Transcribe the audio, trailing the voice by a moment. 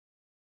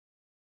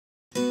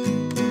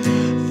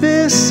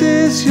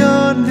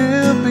a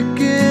new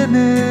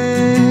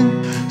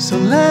beginning. So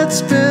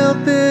let's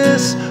build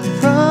this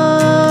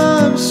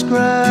from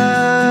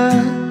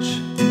scratch.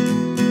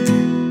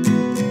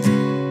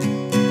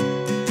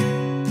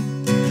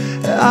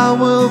 I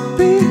will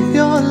be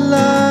your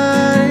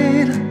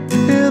light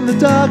in the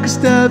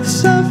darkest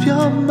depths of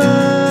your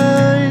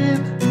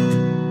mind.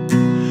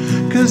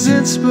 'Cause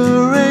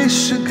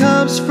inspiration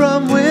comes from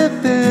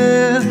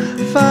within,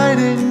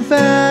 fighting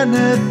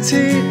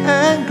vanity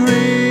and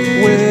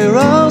greed. We're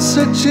all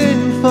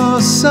searching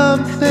for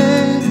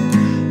something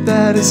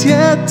that is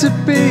yet to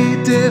be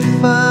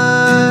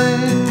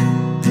defined.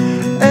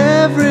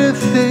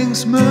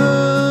 Everything's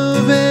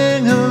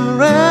moving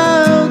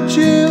around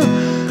you,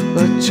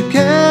 but you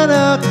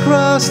cannot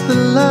cross the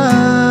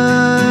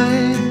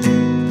line.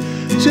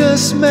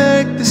 Just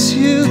make this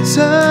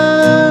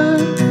U-turn,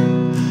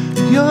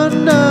 you're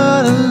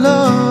not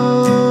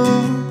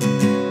alone.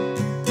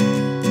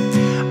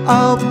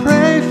 I'll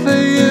pray for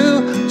you,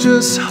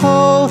 just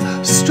hold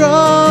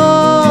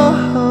strong.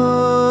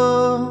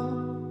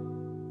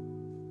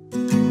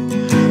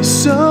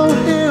 So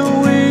here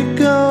we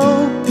go,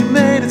 we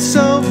made it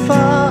so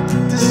far,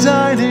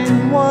 designing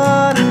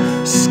one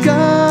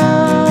skyline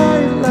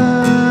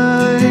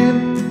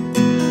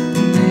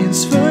means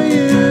for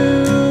you.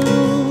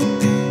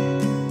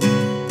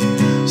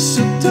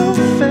 So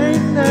don't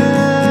faint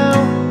now,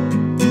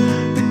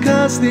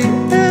 because the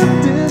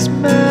end is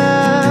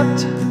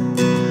mapped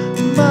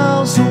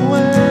miles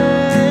away.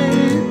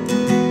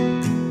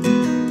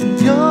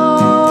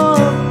 Your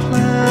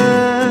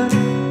plan,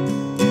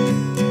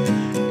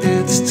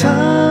 it's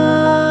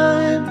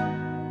time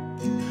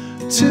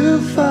to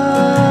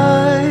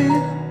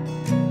fight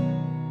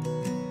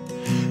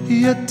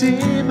your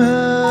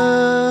demons.